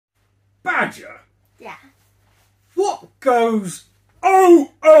Badger? Yeah. What goes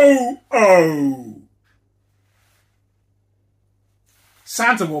oh, oh, oh?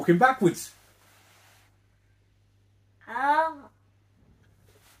 Santa walking backwards. Oh.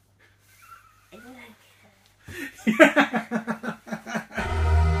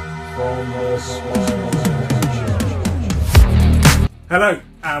 Hello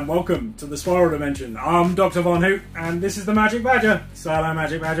and welcome to the Spiral Dimension. I'm Doctor Von Hoot and this is the Magic Badger. So hello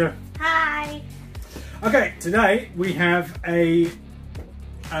Magic Badger. Hi. Okay, today we have a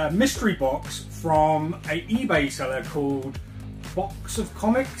mystery box from a eBay seller called Box of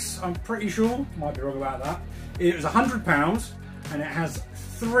Comics, I'm pretty sure. Might be wrong about that. It was £100 and it has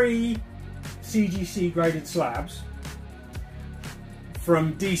 3 CGC graded slabs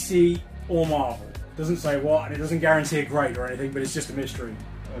from DC or Marvel. Doesn't say what, and it doesn't guarantee a grade or anything, but it's just a mystery.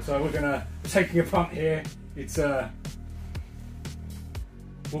 So we're taking a punt here. It's we'll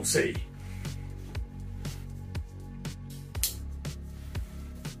see.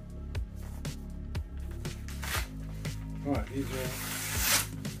 Right, these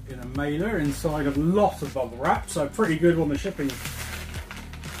are in a mailer inside a lot of bubble wrap, so pretty good on the shipping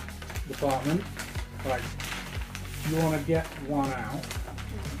department. Right, you want to get one out,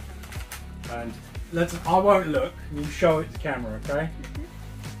 and I won't look. You show it to camera, okay?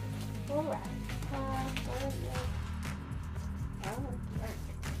 All right.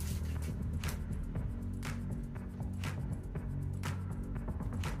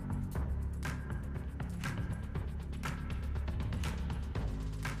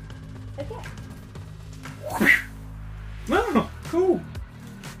 Okay. Oh, cool.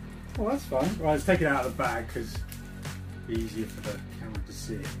 Well, that's fun. Right, let's take it out of the bag because it's easier for the camera to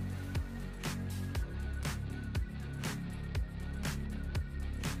see it.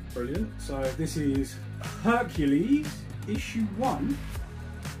 Brilliant. So this is Hercules issue 1.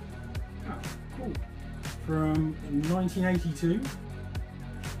 Oh, cool. From 1982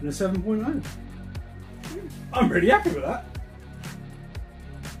 and a 7.0. I'm really happy with that.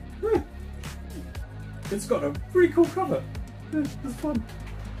 Yeah. It's got a pretty cool cover. Yeah, it's fun.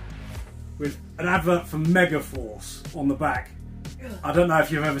 With an advert for Megaforce on the back. I don't know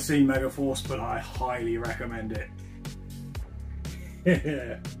if you've ever seen Megaforce, but I highly recommend it.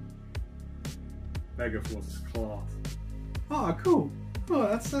 Yeah. Megaforce is class. Oh, cool. Oh,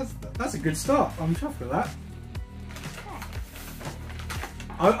 that's a good start. I'm chuffed with that.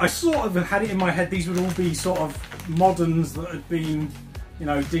 I sort of had it in my head these would all be sort of moderns that had been, you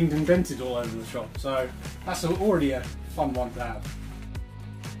know, dinged and dented all over the shop. So that's already a fun one to have.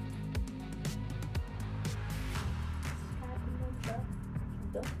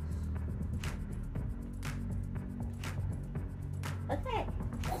 Okay.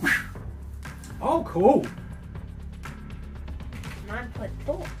 Oh, cool.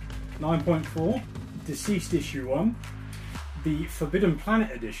 9.4. 9.4. Deceased issue 1. The Forbidden Planet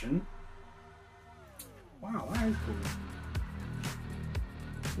edition. Wow, that is cool.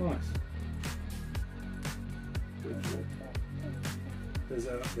 Nice.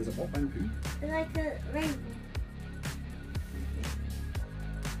 There's a hot bamboo. Like a rainbow.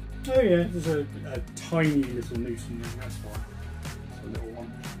 Oh yeah, there's a tiny little noose in there, that's fine. It's a little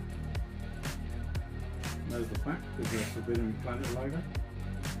one. There's the back with the Forbidden Planet logo.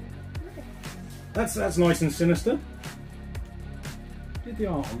 That's nice and sinister. Did the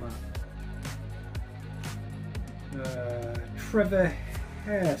art on that? Trevor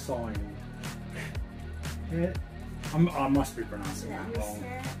Hair Sign. Yeah. I must be pronouncing that wrong.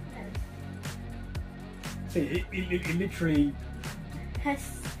 See, it literally.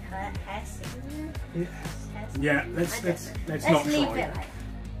 Yeah, let's not leave try. it like.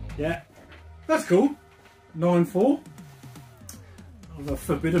 Yeah, that's cool. 9.4 of the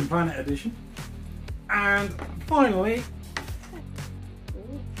Forbidden Planet edition, and finally.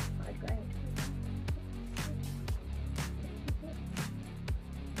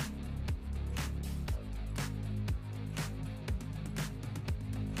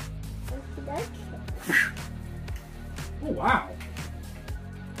 Oh wow!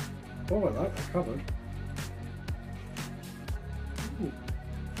 Oh, I like that cover. Ooh.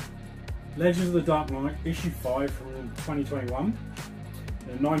 Legends of the Dark Knight, issue 5 from 2021.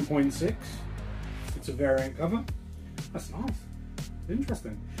 9.6. It's a variant cover. That's nice.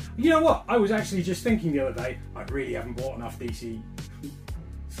 Interesting. You know what? I was actually just thinking the other day, I really haven't bought enough DC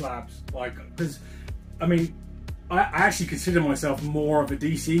slabs. Like, because, I mean, I actually consider myself more of a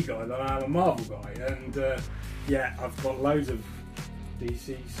DC guy than I am a Marvel guy. And yeah, I've got loads of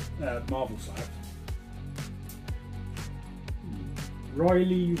DC's Marvel slabs.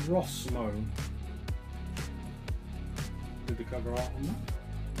 Riley Rossmo did the cover art on that.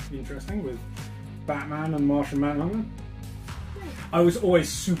 interesting with Batman and Martian Manhunter. I was always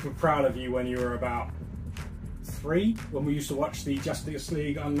super proud of you when you were about 3, when we used to watch the Justice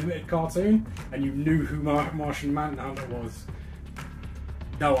League Unlimited cartoon, and you knew who Martian Manhunter was.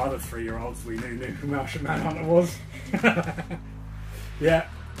 No other 3-year-olds we knew who Martian Manhunter was. Yeah,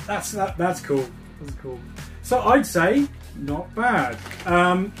 that's cool. That's cool. So I'd say not bad.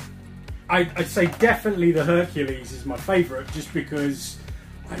 I'd say definitely the Hercules is my favourite, just because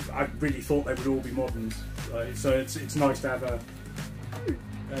I really thought they would all be moderns. So it's nice to have an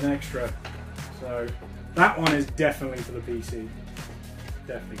extra. So that one is definitely for the PC.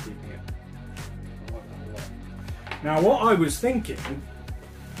 Definitely keeping it. I like that a lot. Now what I was thinking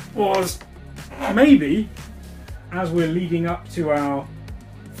was maybe as we're leading up to our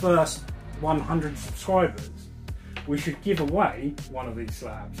first 100 subscribers, we should give away one of these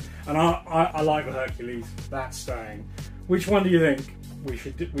slabs. And I like the Hercules. That's staying. Which one do you think we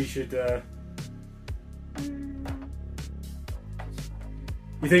should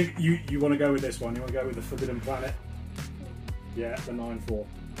You think you want to go with this one? You want to go with the Forbidden Planet? Yeah, the 9-4.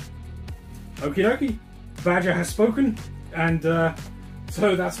 Okie dokie. Badger has spoken, and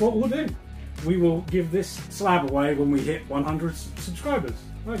so that's what we'll do. We will give this slab away when we hit 100 subscribers.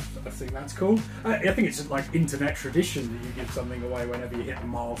 I think that's cool. I think it's like internet tradition that you give something away whenever you hit a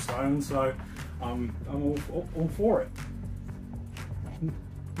milestone, so I'm all for it.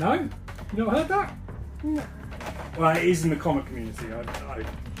 No? You not heard that? No. Well, it is in the comic community, I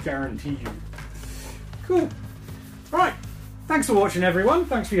guarantee you. Cool. Right. Thanks for watching, everyone.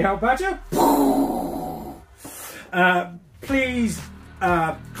 Thanks for your help, Badger. Please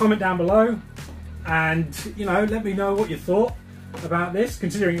comment down below and, you know, let me know what you thought about this.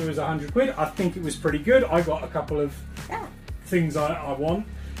 Considering it was 100 quid, I think it was pretty good. I got a couple of things I want,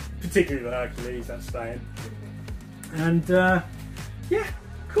 particularly the Hercules, that's staying. And yeah,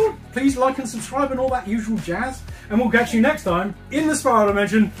 cool. Please like and subscribe and all that usual jazz. And we'll catch you next time in the Spiral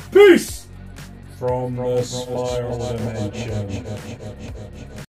Dimension. Peace! From the Spiral Dimension.